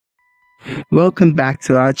Welcome back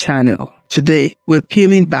to our channel. Today, we're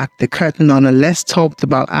peeling back the curtain on a less talked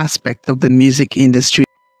about aspect of the music industry,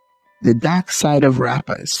 the dark side of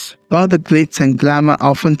rappers. While the glitz and glamour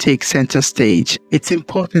often take center stage, it's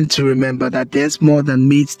important to remember that there's more than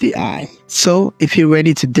meets the eye. So, if you're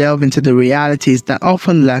ready to delve into the realities that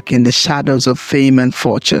often lurk in the shadows of fame and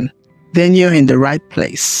fortune, then you're in the right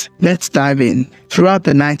place. Let's dive in. Throughout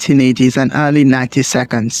the 1980s and early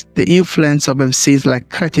 92nd, the influence of MCs like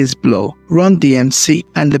Kurtis Blow, Run-D.M.C,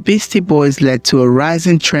 and the Beastie Boys led to a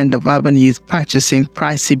rising trend of urban youth purchasing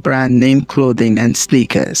pricey brand name clothing and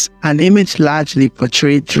sneakers, an image largely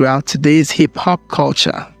portrayed throughout today's hip-hop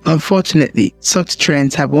culture. Unfortunately, such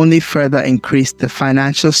trends have only further increased the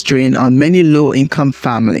financial strain on many low-income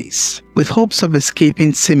families. With hopes of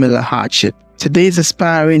escaping similar hardship, today's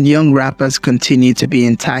aspiring young rappers continue to be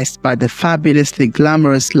enticed by the fabulously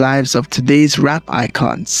glamorous lives of today's rap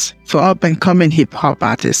icons. For up-and-coming hip-hop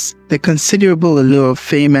artists, the considerable allure of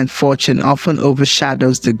fame and fortune often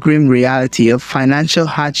overshadows the grim reality of financial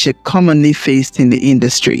hardship commonly faced in the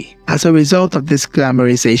industry. As a result of this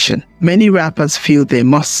glamorization, many rappers feel they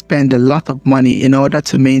must spend a lot of money in order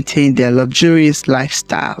to maintain their luxurious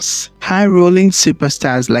lifestyles. High-rolling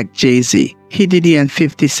superstars like Jay-Z, Diddy and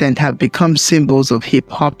 50 Cent have become symbols of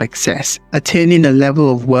hip-hop excess, attaining a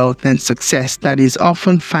level of wealth and success that is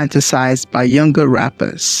often fantasized by younger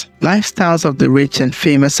rappers. Lifestyles of the rich and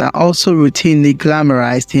famous are also routinely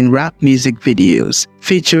glamorized in rap music videos,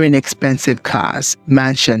 featuring expensive cars,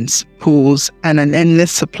 mansions, pools, and an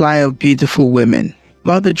endless supply of beautiful women.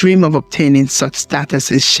 While the dream of obtaining such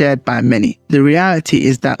status is shared by many, the reality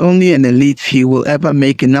is that only an elite few will ever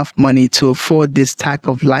make enough money to afford this type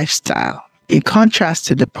of lifestyle. In contrast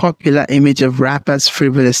to the popular image of rappers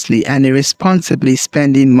frivolously and irresponsibly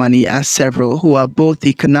spending money are several who are both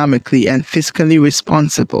economically and fiscally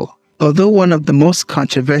responsible. Although one of the most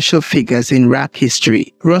controversial figures in rap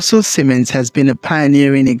history, Russell Simmons has been a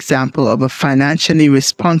pioneering example of a financially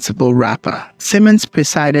responsible rapper. Simmons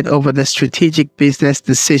presided over the strategic business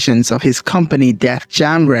decisions of his company Def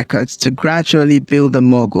Jam Records to gradually build a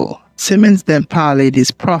mogul. Simmons then parlayed his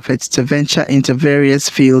profits to venture into various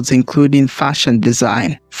fields including fashion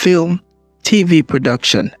design, film, TV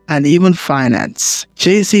production, and even finance.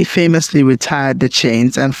 Jay-Z famously retired the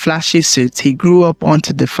chains and flashy suits he grew up on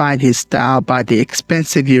to define his style by the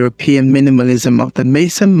expensive European minimalism of the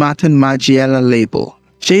Maison Martin Margiela label.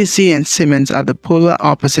 Jay-Z and Simmons are the polar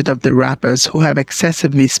opposite of the rappers who have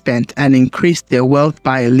excessively spent and increased their wealth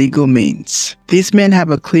by illegal means. These men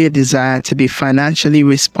have a clear desire to be financially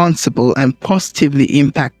responsible and positively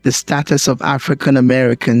impact the status of African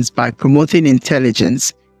Americans by promoting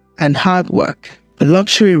intelligence and hard work. The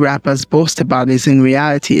luxury rappers boast about is in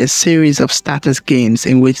reality a series of status games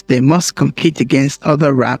in which they must compete against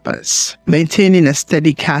other rappers. Maintaining a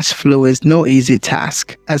steady cash flow is no easy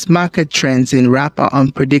task, as market trends in rap are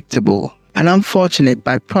unpredictable. An unfortunate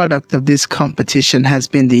byproduct of this competition has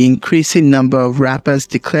been the increasing number of rappers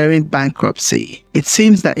declaring bankruptcy. It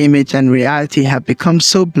seems that image and reality have become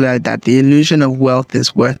so blurred that the illusion of wealth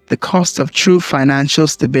is worth the cost of true financial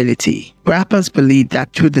stability. Rappers believe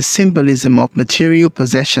that through the symbolism of material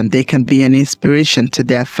possession they can be an inspiration to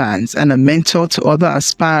their fans and a mentor to other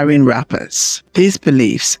aspiring rappers. These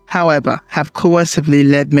beliefs, however, have coercively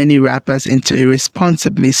led many rappers into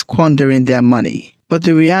irresponsibly squandering their money. But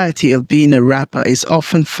the reality of being a rapper is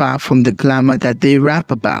often far from the glamour that they rap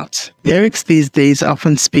about. Lyrics these days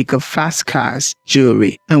often speak of fast cars,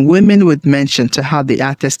 jewelry, and women with mention to how the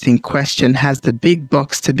artist in question has the big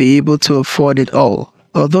bucks to be able to afford it all.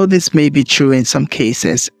 Although this may be true in some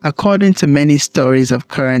cases, according to many stories of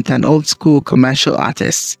current and old-school commercial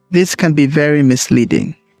artists, this can be very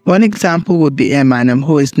misleading. One example would be Eminem,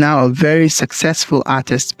 who is now a very successful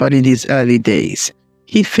artist but in his early days.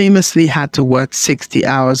 He famously had to work 60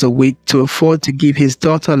 hours a week to afford to give his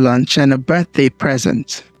daughter lunch and a birthday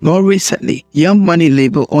present. More recently, Young Money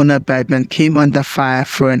label owner Birdman came under fire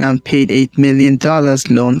for an unpaid $8 million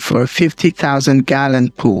loan for a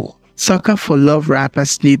 50,000-gallon pool. Sucker for Love rapper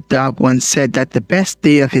Snoop Dogg once said that the best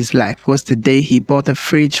day of his life was the day he bought a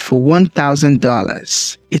fridge for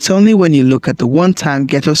 $1,000. It's only when you look at the one-time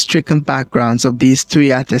ghetto-stricken backgrounds of these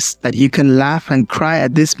three artists that you can laugh and cry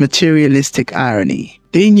at this materialistic irony.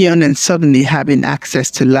 Being young and suddenly having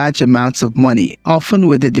access to large amounts of money, often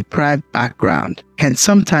with a deprived background, can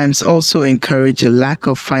sometimes also encourage a lack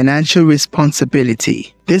of financial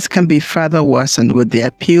responsibility. This can be further worsened with the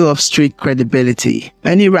appeal of street credibility.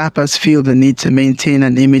 Many rappers feel the need to maintain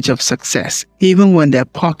an image of success, even when their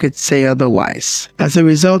pockets say otherwise. As a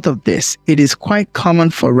result of this, it is quite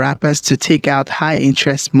common for rappers to take out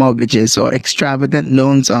high-interest mortgages or extravagant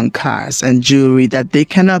loans on cars and jewelry that they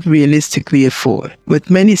cannot realistically afford, with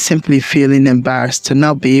many simply feeling embarrassed to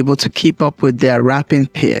not be able to keep up with their rapping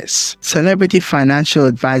peers. Celebrity financial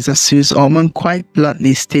advisor Suze Orman quite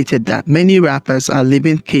bluntly stated that many rappers are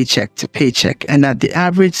living paycheck to paycheck and that the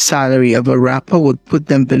average salary of a rapper would put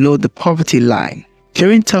them below the poverty line.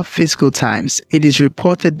 During tough fiscal times, it is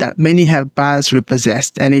reported that many have buyers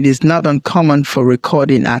repossessed, and it is not uncommon for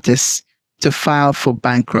recording artists to file for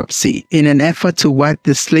bankruptcy in an effort to wipe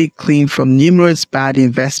the slate clean from numerous bad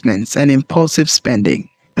investments and impulsive spending.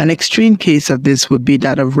 An extreme case of this would be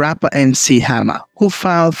that of rapper MC Hammer, who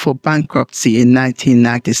filed for bankruptcy in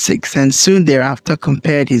 1996 and soon thereafter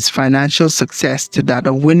compared his financial success to that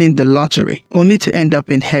of winning the lottery, only to end up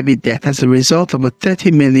in heavy debt as a result of a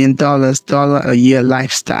 $30 million a year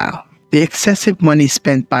lifestyle. The excessive money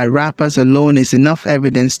spent by rappers alone is enough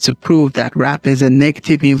evidence to prove that rap is a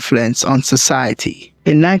negative influence on society.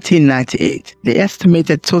 In 1998, the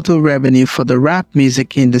estimated total revenue for the rap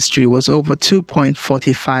music industry was over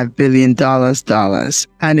 $2.45 billion,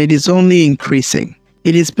 and it is only increasing.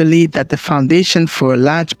 It is believed that the foundation for a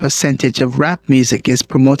large percentage of rap music is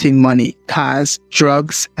promoting money, cars,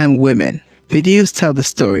 drugs, and women. Videos tell the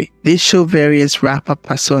story. They show various rapper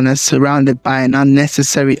personas surrounded by an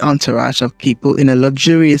unnecessary entourage of people in a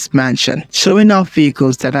luxurious mansion, showing off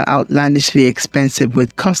vehicles that are outlandishly expensive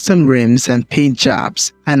with custom rims and paint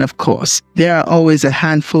jobs. And of course, there are always a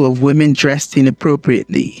handful of women dressed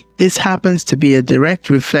inappropriately. This happens to be a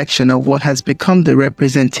direct reflection of what has become the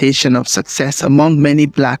representation of success among many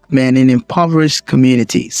black men in impoverished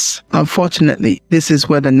communities. Unfortunately, this is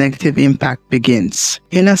where the negative impact begins.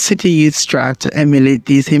 Inner city youth strive to emulate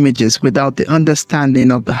these images without the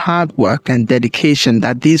understanding of the hard work and dedication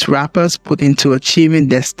that these rappers put into achieving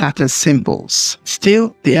their status symbols.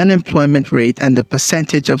 Still, the unemployment rate and the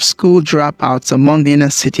percentage of school dropouts among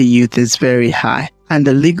inner city youth is very high, and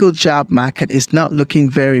the legal job market is not looking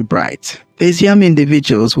very bright. These young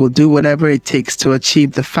individuals will do whatever it takes to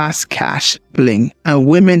achieve the fast cash, bling, and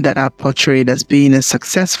women that are portrayed as being a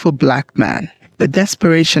successful black man. The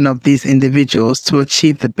desperation of these individuals to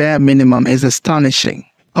achieve the bare minimum is astonishing.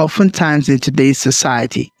 Oftentimes in today's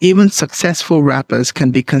society, even successful rappers can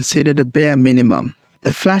be considered a bare minimum.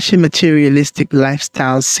 The flashy materialistic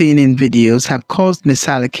lifestyles seen in videos have caused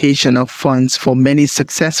misallocation of funds for many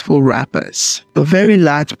successful rappers. A very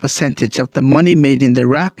large percentage of the money made in the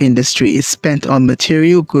rap industry is spent on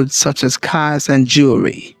material goods such as cars and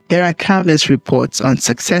jewelry. There are countless reports on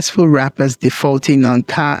successful rappers defaulting on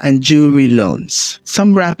car and jewelry loans.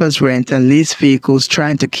 Some rappers rent and lease vehicles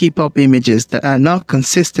trying to keep up images that are not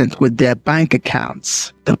consistent with their bank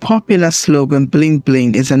accounts. The popular slogan "bling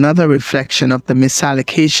bling" is another reflection of the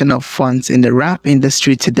misallocation of funds in the rap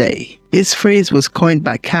industry today. This phrase was coined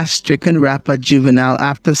by cash-stricken rapper Juvenile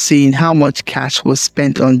after seeing how much cash was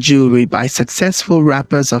spent on jewelry by successful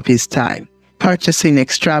rappers of his time. Purchasing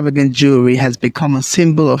extravagant jewelry has become a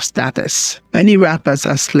symbol of status. Many rappers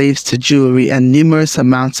are slaves to jewelry and numerous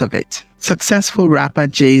amounts of it. Successful rapper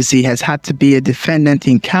Jay-Z has had to be a defendant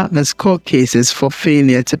in countless court cases for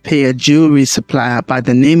failure to pay a jewelry supplier by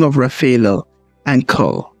the name of Raffaello &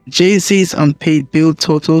 Co. Jay-Z's unpaid bill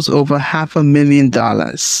totals over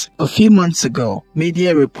 $500,000. A few months ago,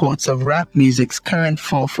 media reports of rap music's current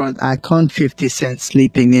forefront icon 50 Cent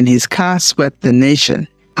sleeping in his car swept the nation.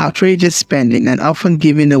 Outrageous spending and often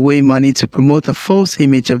giving away money to promote a false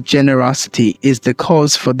image of generosity is the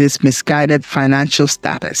cause for this misguided financial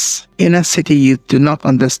status. Inner city youth do not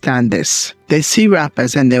understand this. They see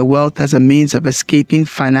rappers and their wealth as a means of escaping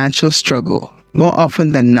financial struggle. More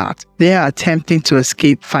often than not, they are attempting to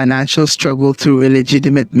escape financial struggle through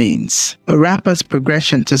illegitimate means. A rapper's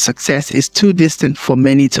progression to success is too distant for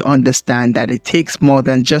many to understand that it takes more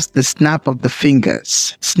than just the snap of the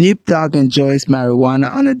fingers. Snoop Dogg enjoys marijuana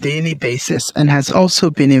on a daily basis and has also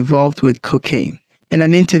been involved with cocaine. In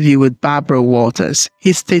an interview with Barbara Walters,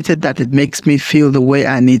 he stated that it makes me feel the way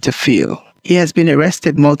I need to feel. He has been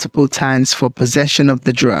arrested multiple times for possession of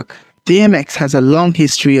the drug. DMX has a long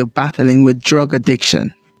history of battling with drug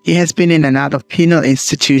addiction. He has been in and out of penal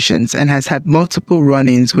institutions and has had multiple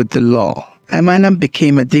run-ins with the law. Eminem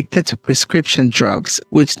became addicted to prescription drugs,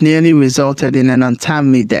 which nearly resulted in an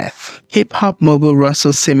untimely death. Hip-hop mogul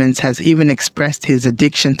Russell Simmons has even expressed his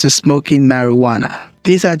addiction to smoking marijuana.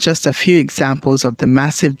 These are just a few examples of the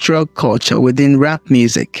massive drug culture within rap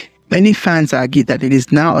music. Many fans argue that it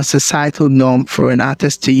is now a societal norm for an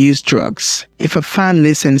artist to use drugs. If a fan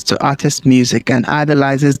listens to artist music and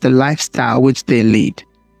idolizes the lifestyle which they lead,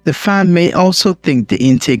 the fan may also think the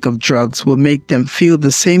intake of drugs will make them feel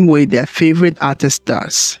the same way their favorite artist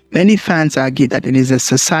does. Many fans argue that it is a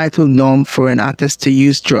societal norm for an artist to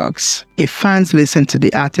use drugs. If fans listen to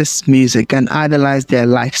the artist's music and idolize their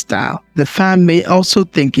lifestyle, the fan may also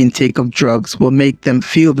think intake of drugs will make them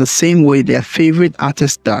feel the same way their favorite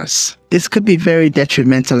artist does. This could be very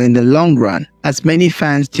detrimental in the long run, as many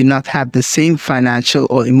fans do not have the same financial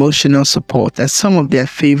or emotional support as some of their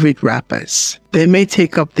favorite rappers. They may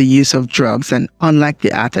take up the use of drugs and, unlike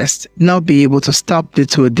the artist, not be able to stop due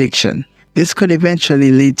to addiction. This could eventually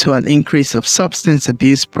lead to an increase of substance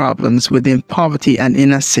abuse problems within poverty and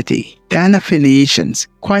inner city. Gang affiliations.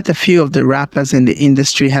 Quite a few of the rappers in the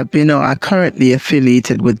industry have been or are currently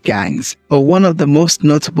affiliated with gangs, but one of the most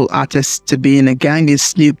notable artists to be in a gang is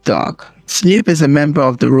Snoop Dogg. Snoop is a member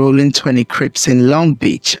of the Rolling 20 Crips in Long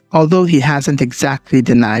Beach, although he hasn't exactly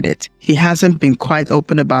denied it. He hasn't been quite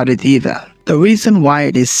open about it either. The reason why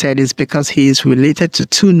it is said is because he is related to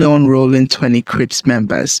two known Rolling 20 Crips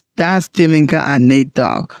members, dazzling and Nate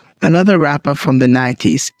Dogg. Another rapper from the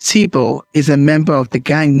 90s, Sibo, is a member of the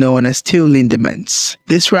gang known as Till Lindemanns.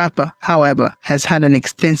 This rapper, however, has had an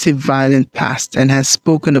extensive violent past and has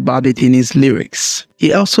spoken about it in his lyrics.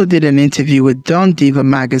 He also did an interview with Don Diva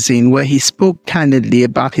magazine where he spoke candidly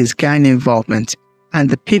about his gang involvement and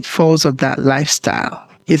the pitfalls of that lifestyle.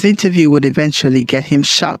 His interview would eventually get him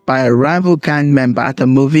shot by a rival gang member at a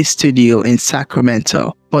movie studio in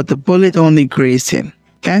Sacramento, but the bullet only grazed him.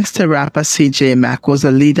 Gangster rapper CJ Mack was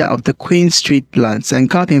a leader of the Queen Street Bloods and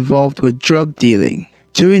got involved with drug dealing.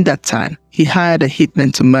 During that time, he hired a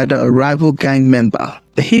hitman to murder a rival gang member.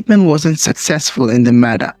 The hitman wasn't successful in the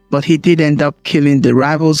murder, but he did end up killing the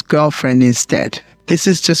rival's girlfriend instead. This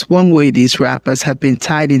is just one way these rappers have been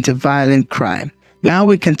tied into violent crime. Now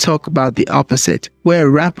we can talk about the opposite, where a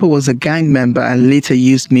rapper was a gang member and later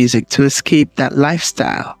used music to escape that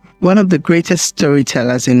lifestyle. One of the greatest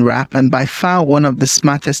storytellers in rap and by far one of the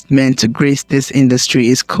smartest men to grace this industry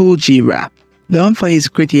is Kool G Rap. Known for his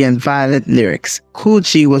gritty and violent lyrics, Kool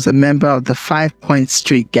G was a member of the 5 Point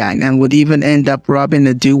Street Gang and would even end up robbing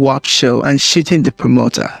a doo-wop show and shooting the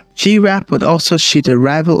promoter. G-Rap would also shoot a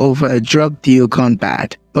rival over a drug deal gone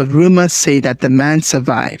bad, but rumors say that the man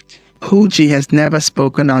survived. Kool G has never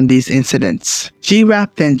spoken on these incidents.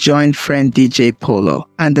 G-Rap then joined friend DJ Polo,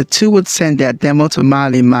 and the two would send their demo to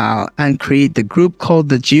Marley Marl and create the group called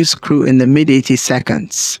the Juice Crew in the mid-80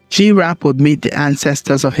 seconds. G-Rap would meet the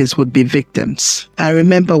ancestors of his would-be victims. I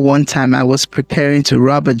remember one time I was preparing to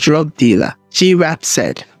rob a drug dealer. G-Rap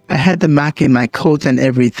said, I had the Mac in my coat and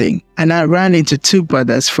everything, and I ran into two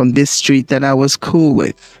brothers from this street that I was cool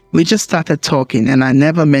with. We just started talking and I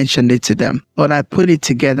never mentioned it to them, but I put it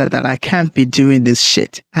together that I can't be doing this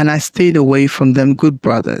shit, and I stayed away from them good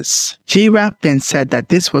brothers. G-Rap then said that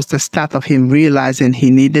this was the start of him realizing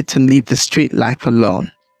he needed to leave the street life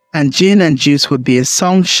alone. And Gin and Juice would be a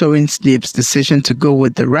song showing Snoop's decision to go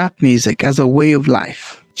with the rap music as a way of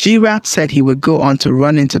life. G-Rap said he would go on to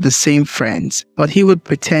run into the same friends, but he would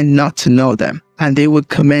pretend not to know them, and they would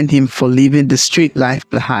commend him for leaving the street life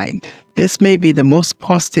behind. This may be the most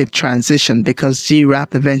positive transition because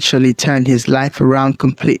G-Rap eventually turned his life around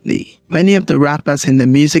completely. Many of the rappers in the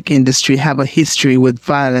music industry have a history with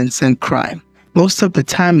violence and crime. Most of the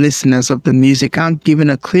time listeners of the music aren't given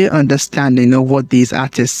a clear understanding of what these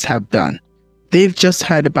artists have done. They've just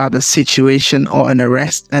heard about a situation or an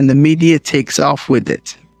arrest and the media takes off with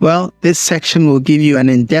it. Well, this section will give you an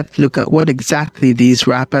in-depth look at what exactly these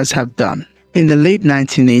rappers have done. In the late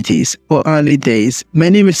 1980s or early days,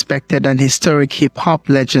 many respected and historic hip-hop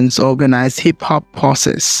legends organized hip-hop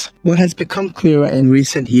pauses. What has become clearer in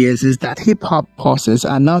recent years is that hip-hop pauses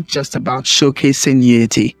are not just about showcasing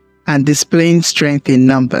unity and displaying strength in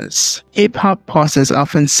numbers. Hip-hop pauses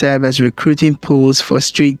often serve as recruiting pools for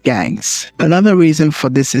street gangs. Another reason for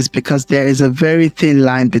this is because there is a very thin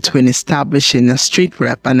line between establishing a street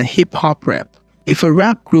rep and a hip-hop rep. If a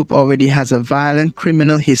rap group already has a violent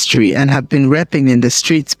criminal history and have been repping in the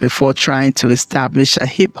streets before trying to establish a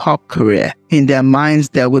hip-hop career, in their minds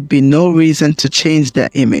there would be no reason to change their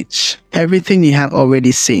image. Everything you have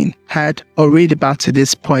already seen, heard, or read about to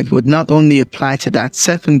this point would not only apply to that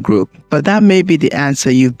certain group, but that may be the answer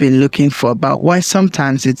you've been looking for about why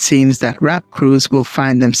sometimes it seems that rap crews will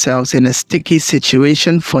find themselves in a sticky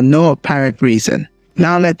situation for no apparent reason.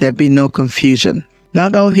 Now let there be no confusion.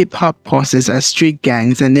 Not all hip-hop pauses are street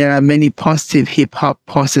gangs and there are many positive hip-hop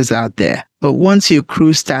pauses out there. But once your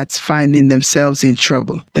crew starts finding themselves in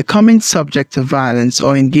trouble, becoming subject to violence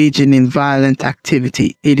or engaging in violent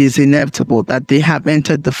activity, it is inevitable that they have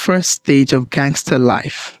entered the first stage of gangster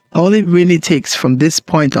life. All it really takes from this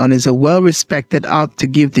point on is a well-respected out to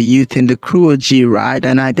give the youth in the crew a G-ride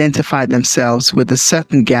and identify themselves with a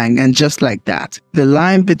certain gang, and just like that, the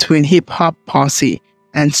line between hip-hop posse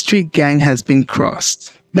and street gang has been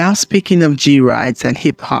crossed. Now speaking of G-rides and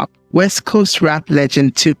hip-hop, West Coast rap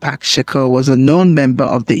legend Tupac Shakur was a known member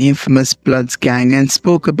of the infamous Bloods gang and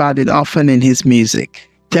spoke about it often in his music.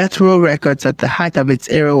 Death Row Records at the height of its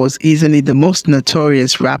era was easily the most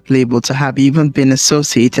notorious rap label to have even been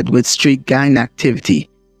associated with street gang activity,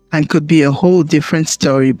 and could be a whole different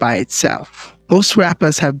story by itself. Most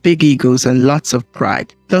rappers have big egos and lots of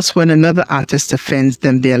pride, thus when another artist offends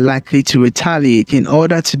them they are likely to retaliate in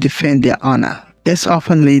order to defend their honor. This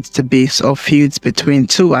often leads to beefs or feuds between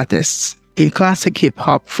two artists. In classic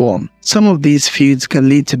hip-hop form, some of these feuds can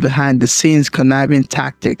lead to behind-the-scenes conniving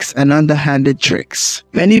tactics and underhanded tricks.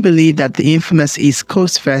 Many believe that the infamous East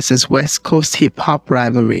Coast versus West Coast hip-hop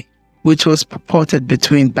rivalry, which was purported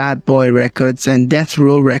between Bad Boy Records and Death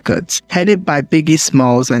Row Records, headed by Biggie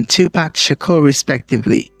Smalls and Tupac Shakur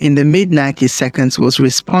respectively, in the mid-90s was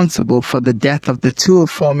responsible for the death of the two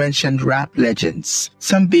aforementioned rap legends.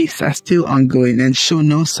 Some beefs are still ongoing and show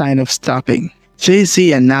no sign of stopping.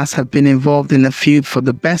 Jay-Z and Nas have been involved in a feud for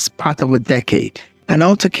the best part of a decade. An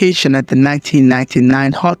altercation at the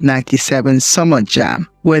 1999 Hot 97 Summer Jam,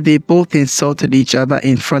 where they both insulted each other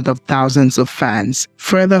in front of thousands of fans,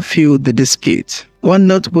 further fueled the dispute. One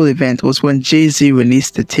notable event was when Jay-Z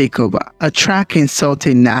released The Takeover, a track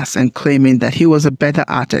insulting Nas and claiming that he was a better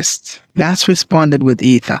artist. Nas responded with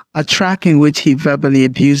Ether, a track in which he verbally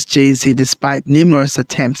abused Jay-Z despite numerous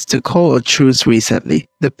attempts to call a truce recently.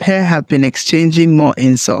 The pair have been exchanging more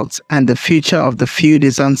insults, and the future of the feud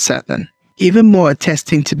is uncertain. Even more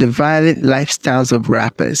attesting to the violent lifestyles of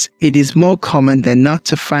rappers, it is more common than not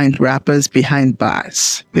to find rappers behind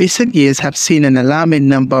bars. Recent years have seen an alarming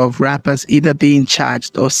number of rappers either being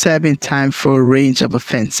charged or serving time for a range of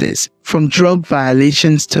offenses, from drug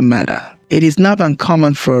violations to murder. It is not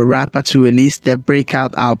uncommon for a rapper to release their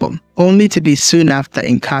breakout album, only to be soon after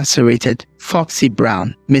incarcerated. Foxy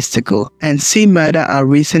Brown, Mystical, and C Murder are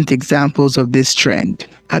recent examples of this trend.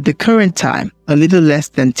 At the current time, a little less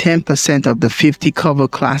than 10% of the 50 cover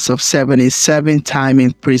class of 7 is serving time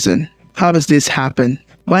in prison. How does this happen?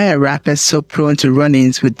 Why are rappers so prone to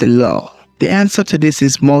run-ins with the law? The answer to this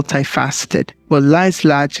is multifaceted, but lies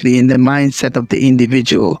largely in the mindset of the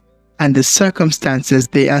individual and the circumstances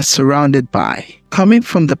they are surrounded by. Coming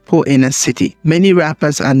from the poor inner city, many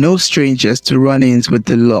rappers are no strangers to run-ins with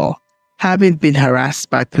the law, having been harassed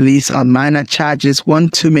by police on minor charges one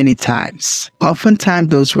too many times. Oftentimes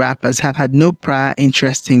those rappers have had no prior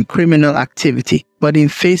interest in criminal activity, but in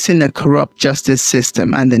facing a corrupt justice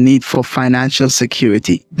system and the need for financial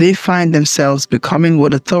security, they find themselves becoming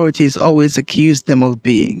what authorities always accuse them of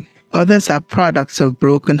being. Others are products of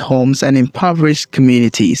broken homes and impoverished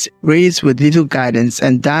communities, raised with little guidance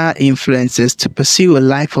and dire influences to pursue a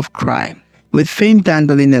life of crime. With fame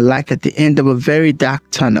dangling a light at the end of a very dark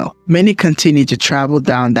tunnel, many continue to travel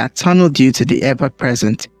down that tunnel due to the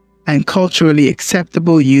ever-present and culturally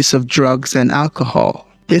acceptable use of drugs and alcohol.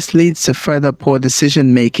 This leads to further poor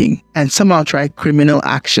decision-making and some outright criminal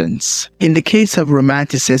actions. In the case of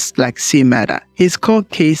romanticists like C Murder, his court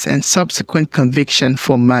case and subsequent conviction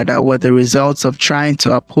for murder were the results of trying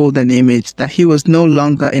to uphold an image that he was no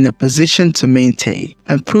longer in a position to maintain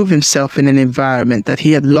and prove himself in an environment that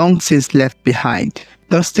he had long since left behind.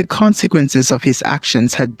 Thus, the consequences of his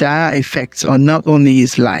actions had dire effects on not only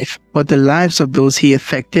his life, but the lives of those he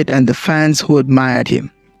affected and the fans who admired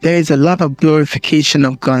him. There is a lot of glorification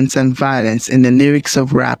of guns and violence in the lyrics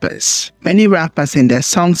of rappers. Many rappers in their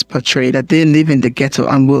songs portray that they live in the ghetto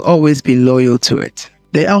and will always be loyal to it.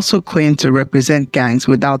 They also claim to represent gangs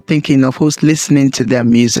without thinking of who's listening to their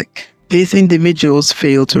music. These individuals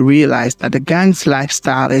fail to realize that the gang's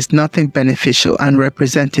lifestyle is nothing beneficial, and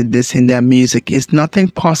representing this in their music is nothing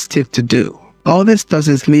positive to do. All this does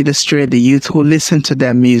is lead astray the youth who listen to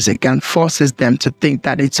their music and forces them to think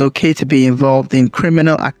that it's okay to be involved in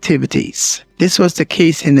criminal activities. This was the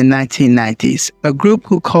case in the 1990s. A group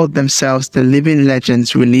who called themselves the Living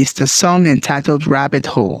Legends released a song entitled Rabbit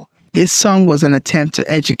Hole. This song was an attempt to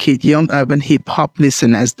educate young urban hip-hop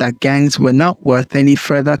listeners that gangs were not worth any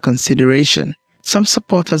further consideration. Some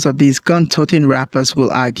supporters of these gun-toting rappers will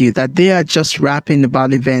argue that they are just rapping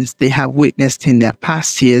about events they have witnessed in their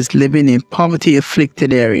past years living in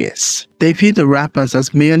poverty-afflicted areas. They view the rappers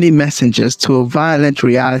as merely messengers to a violent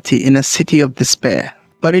reality in a city of despair.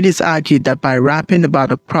 But it is argued that by rapping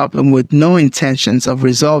about a problem with no intentions of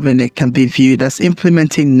resolving it can be viewed as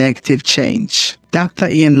implementing negative change. Dr.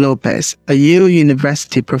 Ian Lopez, a Yale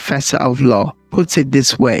University professor of law, puts it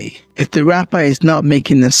this way: if the rapper is not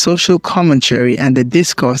making a social commentary and the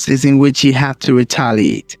discourse is in which you have to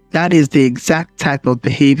retaliate, that is the exact type of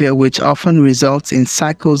behavior which often results in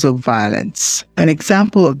cycles of violence. An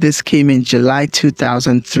example of this came in July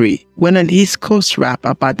 2003, when an East Coast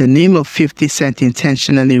rapper by the name of 50 Cent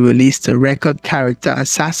intentionally released a record character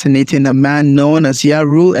assassinating a man known as Ja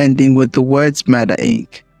Rule, ending with the words "Murder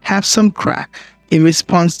Inc. Have some crack." In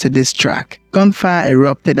response to this track, gunfire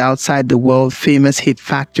erupted outside the world-famous Hit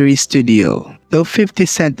Factory studio. Though 50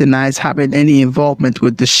 Cent denies having any involvement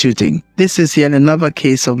with the shooting, this is yet another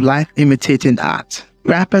case of life imitating art.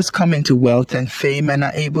 Rappers come into wealth and fame and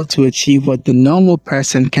are able to achieve what the normal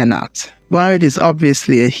person cannot. While it is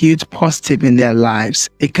obviously a huge positive in their lives,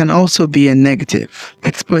 it can also be a negative.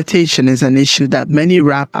 Exploitation is an issue that many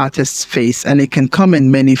rap artists face, and it can come in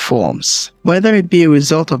many forms. Whether it be a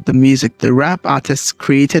result of the music the rap artists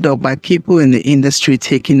created or by people in the industry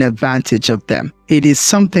taking advantage of them, it is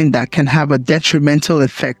something that can have a detrimental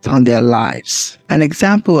effect on their lives. An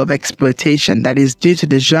example of exploitation that is due to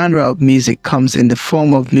the genre of music comes in the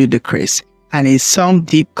form of Ludacris and his song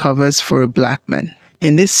Deep Covers for a Black Man.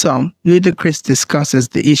 In this song, Ludacris discusses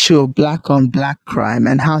the issue of black-on-black crime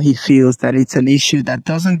and how he feels that it's an issue that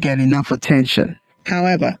doesn't get enough attention.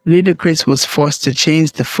 However, Ludacris was forced to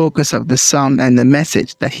change the focus of the song and the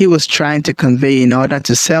message that he was trying to convey in order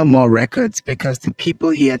to sell more records, because the people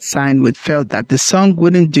he had signed with felt that the song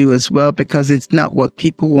wouldn't do as well because it's not what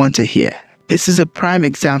people want to hear. This is a prime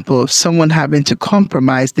example of someone having to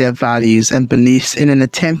compromise their values and beliefs in an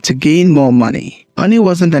attempt to gain more money. Money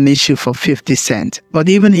wasn't an issue for 50 Cent, but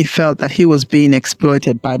even he felt that he was being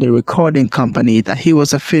exploited by the recording company that he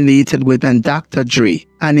was affiliated with and Dr. Dre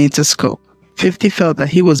and Interscope. 50 felt that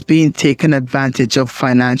he was being taken advantage of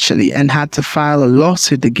financially and had to file a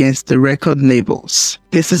lawsuit against the record labels.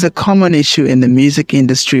 This is a common issue in the music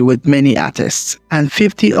industry with many artists, and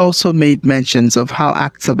 50 also made mentions of how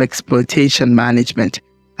acts of exploitation management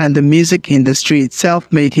and the music industry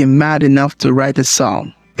itself made him mad enough to write a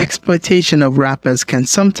song. Exploitation of rappers can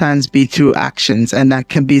sometimes be through actions, and that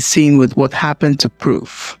can be seen with what happened to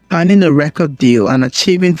Proof. Finding a record deal and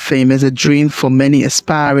achieving fame is a dream for many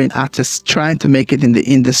aspiring artists trying to make it in the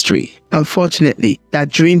industry. Unfortunately, that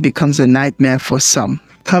dream becomes a nightmare for some.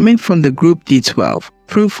 Coming from the group D12,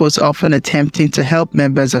 Proof was often attempting to help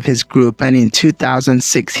members of his group, and in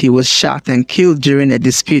 2006 he was shot and killed during a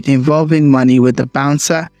dispute involving money with a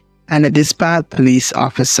bouncer and a disbarred police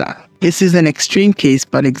officer. This is an extreme case,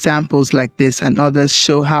 but examples like this and others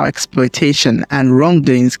show how exploitation and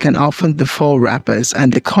wrongdoings can often befall rappers,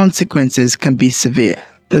 and the consequences can be severe.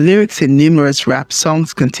 The lyrics in numerous rap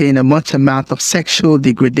songs contain a much amount of sexual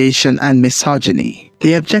degradation and misogyny.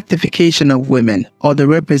 The objectification of women, or the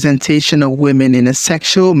representation of women in a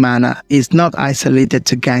sexual manner, is not isolated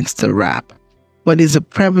to gangster rap, but is a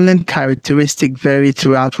prevalent characteristic varied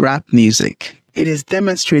throughout rap music. It is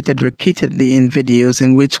demonstrated repeatedly in videos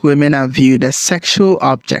in which women are viewed as sexual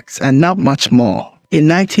objects and not much more. In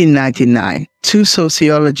 1999, two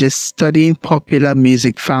sociologists studying popular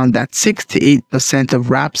music found that 68% of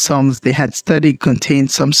rap songs they had studied contained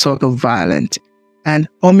some sort of violent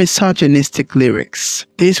or misogynistic lyrics.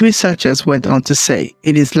 These researchers went on to say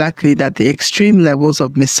it is likely that the extreme levels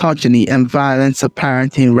of misogyny and violence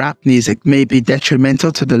apparent in rap music may be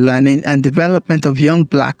detrimental to the learning and development of young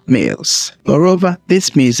black males. Moreover,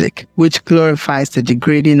 this music, which glorifies the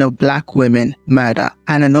degrading of black women, murder,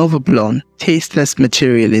 and an overblown, tasteless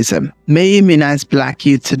materialism, may immunize black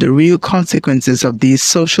youth to the real consequences of these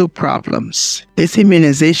social problems. This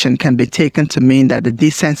immunization can be taken to mean that the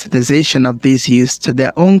desensitization of these youths to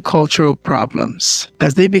their own cultural problems.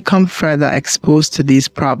 As they become further exposed to these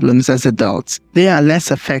problems as adults, they are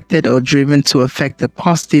less affected or driven to effect a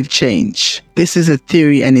positive change. This is a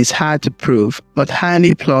theory and is hard to prove, but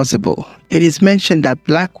highly plausible. It is mentioned that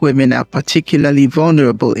black women are particularly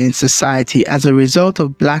vulnerable in society as a result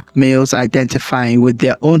of black males identifying with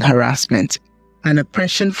their own harassment and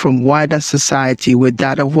oppression from wider society with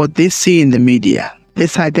that of what they see in the media.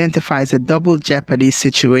 This identifies a double jeopardy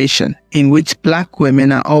situation in which black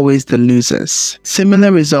women are always the losers.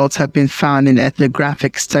 Similar results have been found in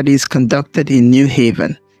ethnographic studies conducted in New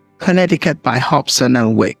Haven, Connecticut by Hobson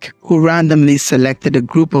and Wick, who randomly selected a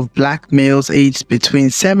group of black males aged between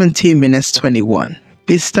 17 and 21.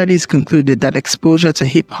 These studies concluded that exposure to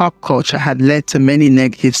hip-hop culture had led to many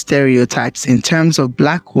negative stereotypes in terms of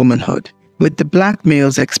black womanhood, with the black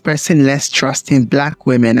males expressing less trust in black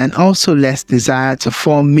women and also less desire to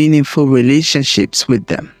form meaningful relationships with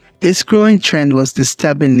them. This growing trend was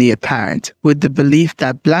disturbingly apparent, with the belief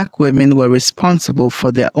that black women were responsible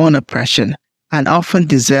for their own oppression and often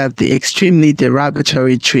deserved the extremely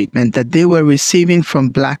derogatory treatment that they were receiving from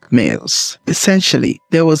black males. Essentially,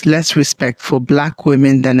 there was less respect for black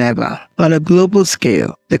women than ever. On a global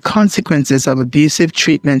scale, the consequences of abusive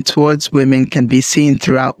treatment towards women can be seen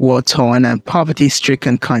throughout war-torn and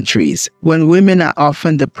poverty-stricken countries, when women are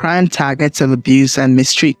often the prime targets of abuse and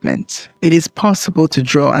mistreatment. It is possible to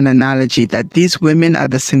draw an analogy that these women are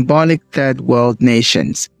the symbolic third world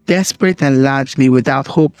nations, desperate and largely without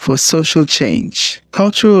hope for social change.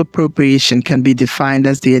 Cultural appropriation can be defined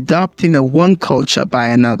as the adopting of one culture by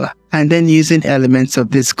another, and then using elements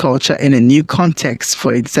of this culture in a new context,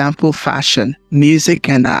 for example fashion, music,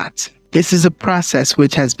 and art. This is a process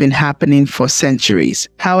which has been happening for centuries.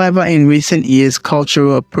 However, in recent years,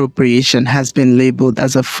 cultural appropriation has been labeled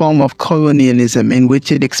as a form of colonialism in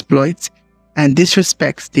which it exploits and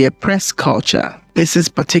disrespects the oppressed culture. This is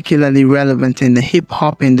particularly relevant in the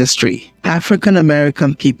hip-hop industry. African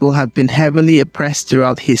American people have been heavily oppressed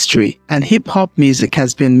throughout history, and hip-hop music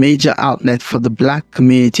has been a major outlet for the black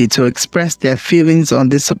community to express their feelings on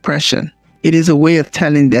this oppression. It is a way of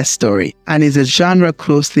telling their story, and is a genre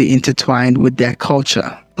closely intertwined with their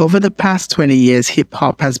culture. Over the past 20 years,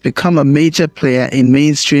 hip-hop has become a major player in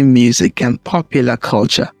mainstream music and popular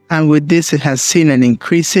culture. And with this, it has seen an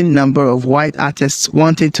increasing number of white artists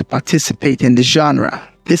wanting to participate in the genre.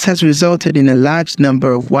 This has resulted in a large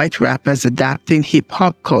number of white rappers adapting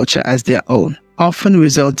hip-hop culture as their own, often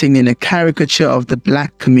resulting in a caricature of the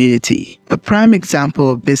black community. A prime example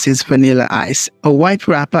of this is Vanilla Ice, a white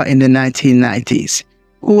rapper in the 1990s,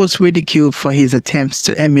 who was ridiculed for his attempts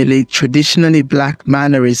to emulate traditionally black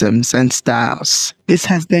mannerisms and styles. This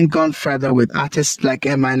has then gone further, with artists like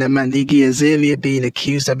Eminem and Iggy Azalea being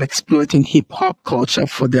accused of exploiting hip-hop culture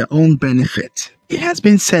for their own benefit. It has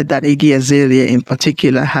been said that Iggy Azalea in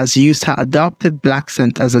particular has used her adopted black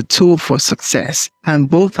scent as a tool for success, and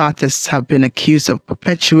both artists have been accused of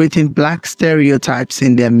perpetuating black stereotypes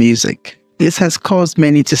in their music. This has caused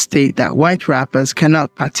many to state that white rappers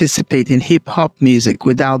cannot participate in hip-hop music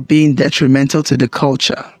without being detrimental to the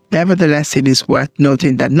culture. Nevertheless, it is worth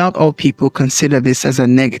noting that not all people consider this as a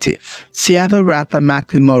negative. Seattle rapper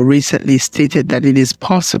Macklemore recently stated that it is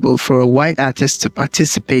possible for a white artist to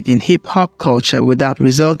participate in hip-hop culture without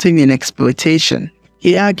resulting in exploitation.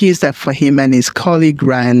 He argues that for him and his colleague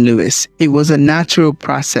Ryan Lewis, it was a natural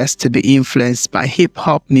process to be influenced by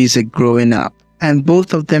hip-hop music growing up, and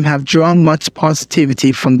both of them have drawn much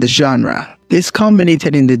positivity from the genre. This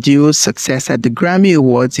culminated in the duo's success at the Grammy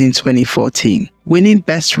Awards in 2014, winning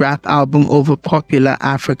Best Rap Album over popular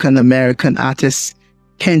African American artists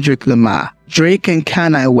Kendrick Lamar, Drake, and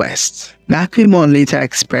Kanye West. Macklemore later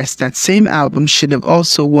expressed that same album should have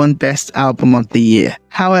also won Best Album of the Year,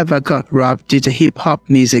 however got robbed due to hip-hop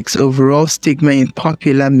music's overall stigma in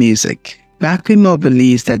popular music. Macklemore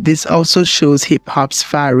believes that this also shows hip-hop's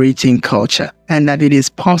far-reaching culture, and that it is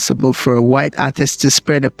possible for a white artist to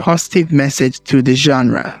spread a positive message through the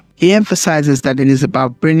genre. He emphasizes that it is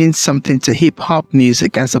about bringing something to hip-hop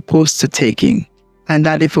music as opposed to taking, and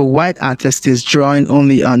that if a white artist is drawing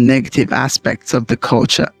only on negative aspects of the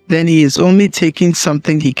culture, then he is only taking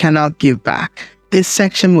something he cannot give back. This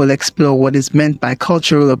section will explore what is meant by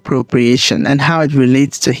cultural appropriation and how it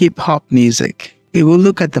relates to hip-hop music. It will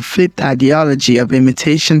look at the flipped ideology of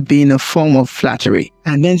imitation being a form of flattery,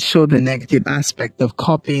 and then show the negative aspect of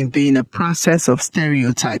copying being a process of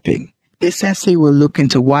stereotyping. This essay will look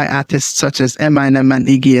into why artists such as Eminem and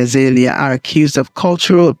Iggy Azalea are accused of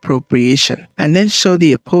cultural appropriation, and then show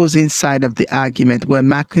the opposing side of the argument where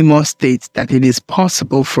Macklemore states that it is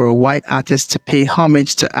possible for a white artist to pay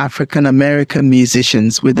homage to African American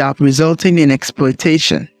musicians without resulting in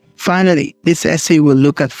exploitation. Finally, this essay will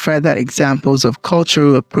look at further examples of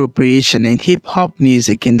cultural appropriation in hip-hop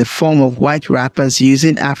music in the form of white rappers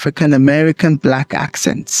using African American black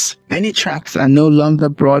accents. Many tracks are no longer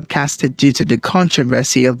broadcasted due to the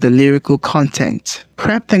controversy of the lyrical content.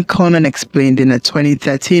 Krept and Conan explained in a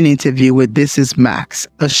 2013 interview with This Is Max,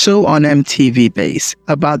 a show on MTV Base,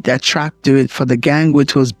 about their track Do It For The Gang,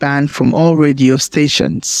 which was banned from all radio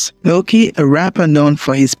stations. Loki, a rapper known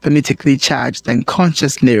for his politically charged and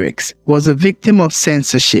conscious lyrics, was a victim of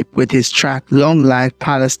censorship with his track Long Live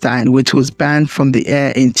Palestine, which was banned from the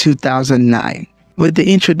air in 2009. With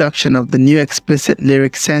the introduction of the new explicit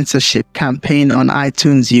lyric censorship campaign on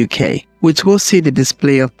iTunes UK, which will see the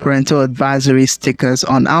display of parental advisory stickers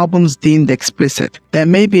on albums deemed explicit, there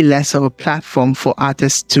may be less of a platform for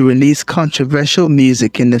artists to release controversial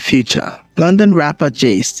music in the future. London rapper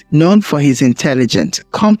Jay-Z, known for his intelligent,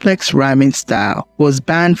 complex rhyming style, was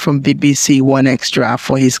banned from BBC One Extra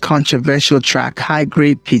for his controversial track High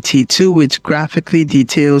Grade PT2, which graphically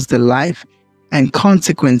details the life and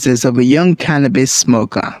consequences of a young cannabis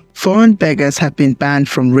smoker. Foreign beggars have been banned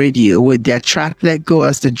from radio with their track Let Go,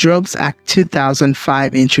 as the Drugs Act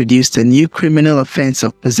 2005 introduced a new criminal offense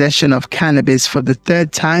of possession of cannabis for the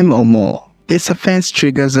third time or more. This offense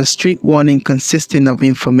triggers a street warning consisting of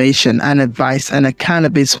information and advice and a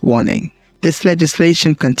cannabis warning. This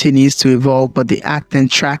legislation continues to evolve, but the act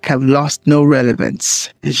and track have lost no relevance.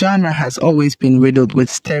 The genre has always been riddled with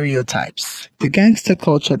stereotypes. The gangster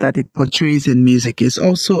culture that it portrays in music is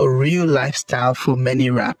also a real lifestyle for many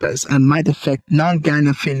rappers and might affect non-gang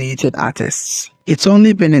affiliated artists. It's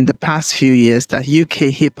only been in the past few years that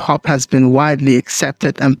UK hip-hop has been widely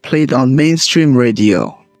accepted and played on mainstream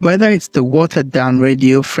radio. Whether it's the watered-down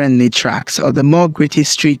radio-friendly tracks or the more gritty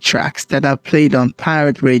street tracks that are played on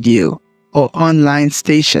pirate radio or online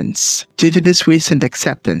stations. Due to this recent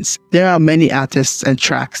acceptance, there are many artists and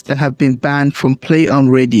tracks that have been banned from play on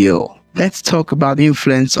radio. Let's talk about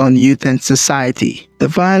influence on youth and society. The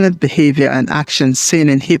violent behavior and actions seen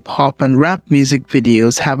in hip-hop and rap music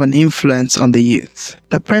videos have an influence on the youth.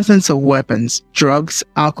 The presence of weapons, drugs,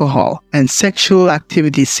 alcohol, and sexual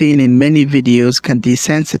activity seen in many videos can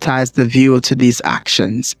desensitize the viewer to these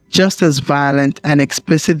actions, just as violent and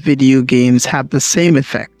explicit video games have the same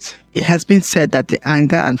effect. It has been said that the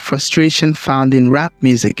anger and frustration found in rap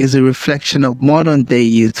music is a reflection of modern-day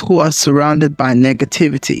youth who are surrounded by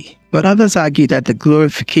negativity. But others argue that the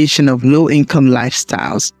glorification of low-income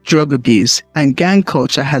lifestyles, drug abuse, and gang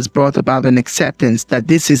culture has brought about an acceptance that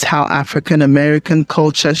this is how African American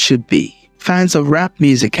culture should be. Fans of rap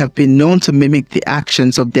music have been known to mimic the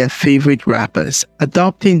actions of their favorite rappers,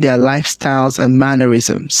 adopting their lifestyles and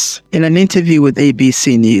mannerisms. In an interview with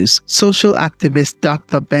ABC News, social activist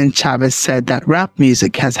Dr. Ben Chavez said that rap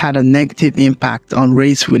music has had a negative impact on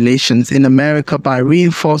race relations in America by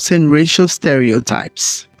reinforcing racial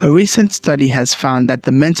stereotypes. A recent study has found that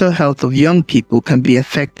the mental health of young people can be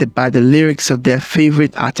affected by the lyrics of their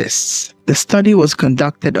favorite artists. The study was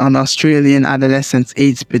conducted on Australian adolescents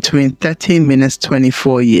aged between 13 minutes to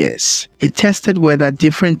 24 years. It tested whether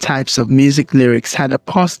different types of music lyrics had a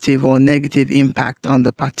positive or negative impact on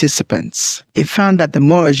the participants. It found that the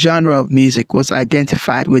more a genre of music was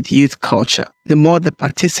identified with youth culture, the more the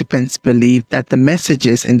participants believed that the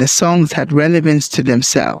messages in the songs had relevance to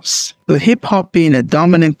themselves. With hip-hop being a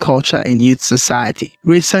dominant culture in youth society,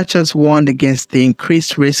 researchers warned against the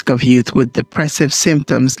increased risk of youth with depressive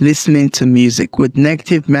symptoms listening to music with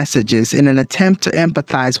negative messages in an attempt to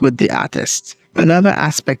empathize with the artist. Another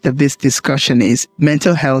aspect of this discussion is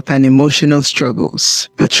mental health and emotional struggles.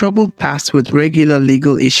 A troubled past with regular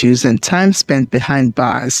legal issues and time spent behind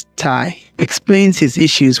bars, Ty explains his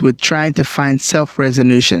issues with trying to find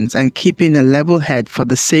self-resolutions and keeping a level head for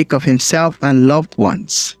the sake of himself and loved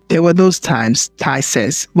ones. There were those times, Ty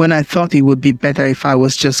says, when I thought it would be better if I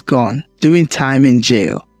was just gone, doing time in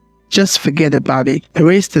jail. Just forget about it,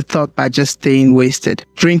 erase the thought by just staying wasted,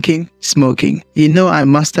 drinking, smoking. You know, I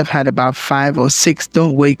must have had about 5 or 6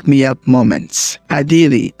 don't wake me up moments.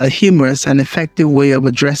 Ideally, a humorous and effective way of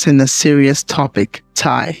addressing a serious topic,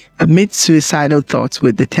 Ty. Amid suicidal thoughts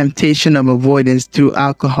with the temptation of avoidance through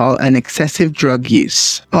alcohol and excessive drug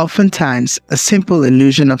use. Oftentimes, a simple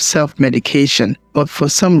illusion of self-medication, but for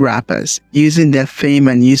some rappers, using their fame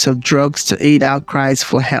and use of drugs to aid outcries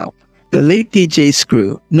for help. The late DJ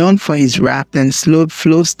Screw, known for his rapped and slowed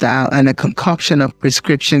flow style and a concoction of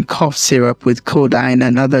prescription cough syrup with codeine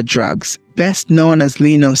and other drugs, best known as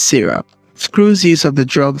Lino syrup. Screw's use of the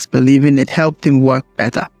drugs, believing it helped him work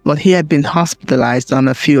better, but he had been hospitalized on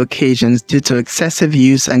a few occasions due to excessive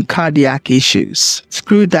use and cardiac issues.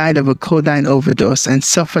 Screw died of a codeine overdose and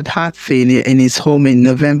suffered heart failure in his home in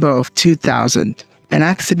November of 2000. An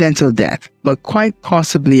accidental death, but quite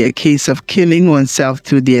possibly a case of killing oneself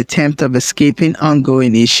through the attempt of escaping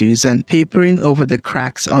ongoing issues and papering over the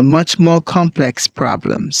cracks on much more complex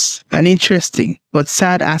problems. An interesting but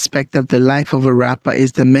sad aspect of the life of a rapper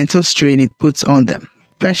is the mental strain it puts on them.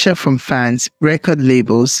 Pressure from fans, record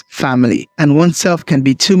labels, family, and oneself can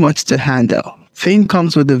be too much to handle. Fame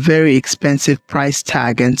comes with a very expensive price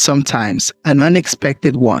tag and sometimes an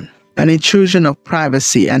unexpected one. An intrusion of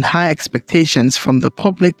privacy and high expectations from the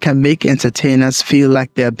public can make entertainers feel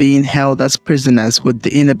like they are being held as prisoners with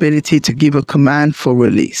the inability to give a command for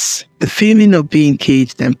release. The feeling of being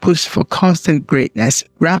caged and pushed for constant greatness,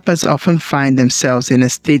 rappers often find themselves in a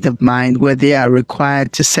state of mind where they are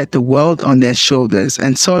required to set the world on their shoulders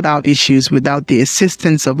and sort out issues without the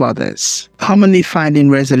assistance of others. Commonly finding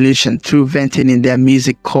resolution through venting in their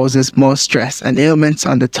music causes more stress and ailments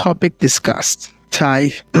on the topic discussed.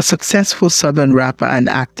 Ty, the successful southern rapper and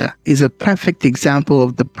actor, is a perfect example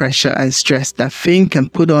of the pressure and stress that fame can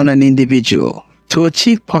put on an individual. To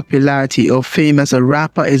achieve popularity or fame as a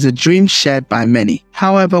rapper is a dream shared by many.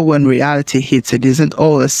 However, when reality hits, it isn't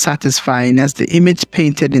all as satisfying as the image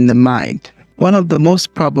painted in the mind. One of the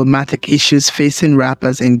most problematic issues facing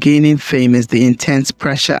rappers in gaining fame is the intense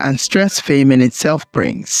pressure and stress fame in itself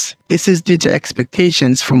brings. This is due to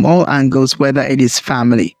expectations from all angles, whether it is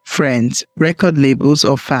family, friends, record labels,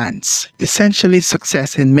 or fans. Essentially,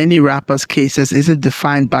 success in many rappers' cases isn't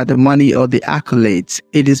defined by the money or the accolades.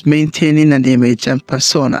 It is maintaining an image and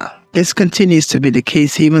persona. This continues to be the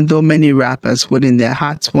case even though many rappers would in their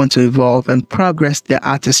hearts want to evolve and progress their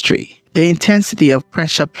artistry. The intensity of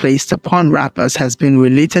pressure placed upon rappers has been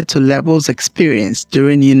related to levels experienced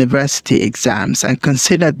during university exams and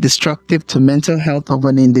considered destructive to mental health of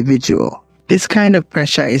an individual. This kind of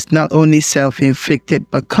pressure is not only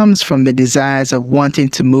self-inflicted but comes from the desires of wanting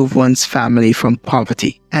to move one's family from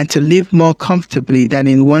poverty and to live more comfortably than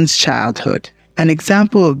in one's childhood. An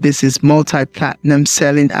example of this is multi-platinum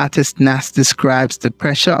selling artist Nas describes the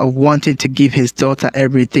pressure of wanting to give his daughter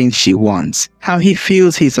everything she wants, how he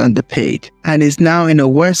feels he's underpaid, and is now in a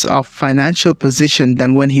worse off financial position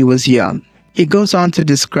than when he was young. He goes on to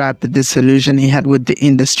describe the disillusion he had with the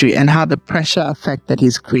industry and how the pressure affected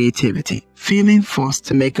his creativity, feeling forced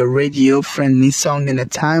to make a radio-friendly song in a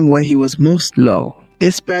time where he was most low.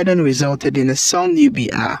 This burden resulted in a song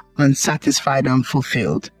UBR, Unsatisfied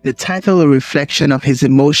Unfulfilled, the title a reflection of his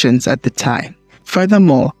emotions at the time.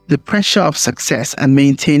 Furthermore, the pressure of success and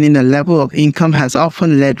maintaining a level of income has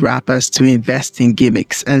often led rappers to invest in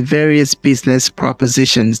gimmicks and various business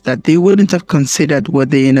propositions that they wouldn't have considered were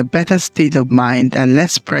they in a better state of mind and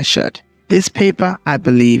less pressured. This paper, I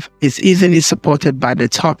believe, is easily supported by the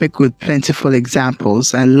topic with plentiful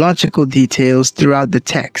examples and logical details throughout the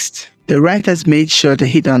text. The writers made sure to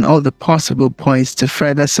hit on all the possible points to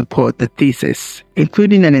further support the thesis,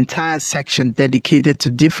 including an entire section dedicated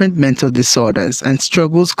to different mental disorders and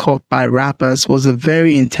struggles caught by rappers was a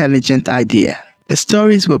very intelligent idea. The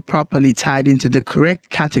stories were properly tied into the correct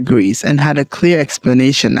categories and had a clear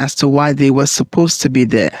explanation as to why they were supposed to be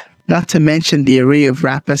there, not to mention the array of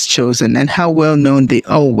rappers chosen and how well known they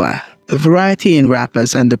all were. The variety in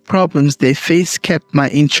rappers and the problems they face kept my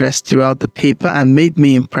interest throughout the paper and made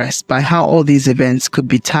me impressed by how all these events could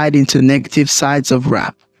be tied into negative sides of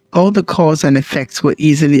rap. All the cause and effects were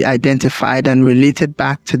easily identified and related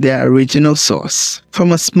back to their original source.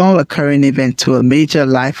 From a small occurring event to a major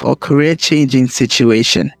life or career-changing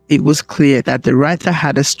situation, it was clear that the writer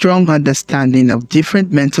had a strong understanding of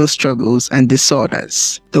different mental struggles and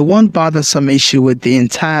disorders. The one bothersome issue with the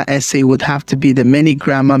entire essay would have to be the many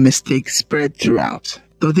grammar mistakes spread throughout.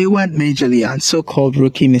 Though they weren't majorly on so-called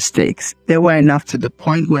rookie mistakes, they were enough to the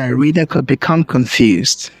point where a reader could become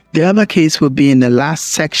confused. The other case would be in the last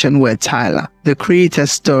section where Tyler, the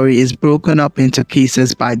creator's story, is broken up into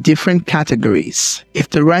pieces by different categories. If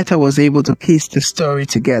the writer was able to piece the story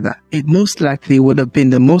together, it most likely would have been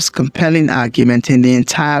the most compelling argument in the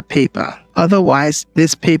entire paper. Otherwise,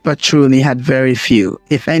 this paper truly had very few,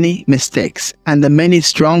 if any, mistakes, and the many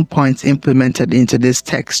strong points implemented into this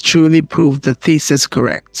text truly proved the thesis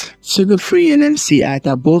correct. Sugar Free and MC Ike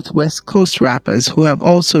are both West Coast rappers who have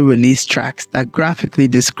also released tracks that graphically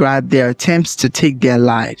describe their attempts to take their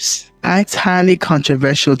lives. Ike's highly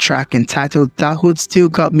controversial track entitled "That Hood Still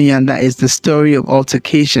Got Me Under" is the story of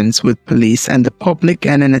altercations with police and the public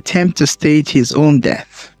and an attempt to stage his own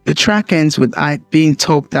death. The track ends with Ike being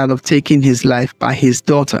talked out of taking his life by his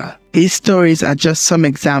daughter. These stories are just some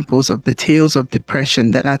examples of the tales of depression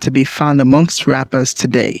that are to be found amongst rappers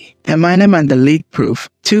today. Eminem and the Late Proof,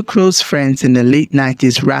 two close friends in the late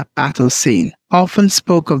 90s rap battle scene, often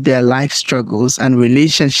spoke of their life struggles and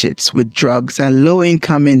relationships with drugs and low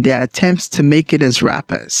income in their attempts to make it as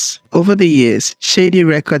rappers. Over the years, Shady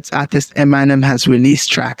Records artist Eminem has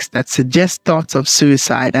released tracks that suggest thoughts of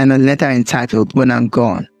suicide and a letter entitled "When I'm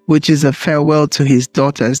Gone," which is a farewell to his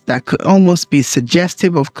daughters that could almost be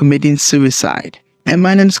suggestive of committing suicide.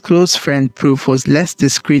 Eminem's close friend Proof was less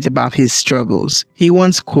discreet about his struggles. He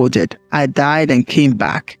once quoted, "I died and came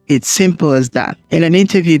back. It's simple as that. In an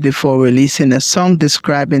interview before releasing a song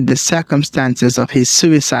describing the circumstances of his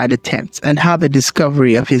suicide attempt and how the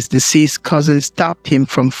discovery of his deceased cousin stopped him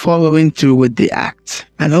from following through with the act,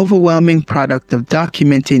 an overwhelming product of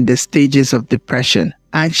documenting the stages of depression,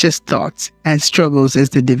 anxious thoughts, and struggles is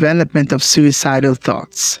the development of suicidal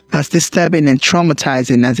thoughts. As disturbing and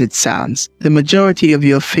traumatizing as it sounds, the majority of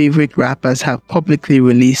your favorite rappers have publicly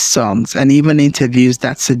released songs and even interviews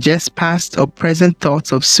that suggest past or present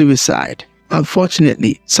thoughts of suicide.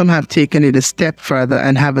 Unfortunately, some have taken it a step further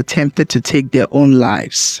and have attempted to take their own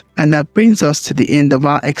lives. And that brings us to the end of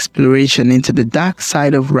our exploration into the dark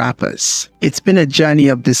side of rappers. It's been a journey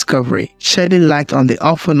of discovery, shedding light on the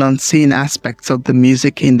often unseen aspects of the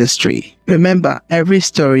music industry. Remember, every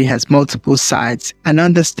story has multiple sides, and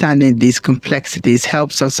understanding these complexities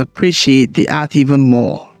helps us appreciate the art even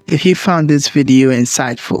more. If you found this video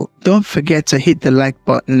insightful, don't forget to hit the like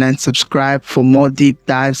button and subscribe for more deep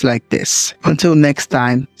dives like this. Until next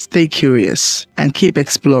time, stay curious and keep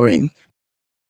exploring.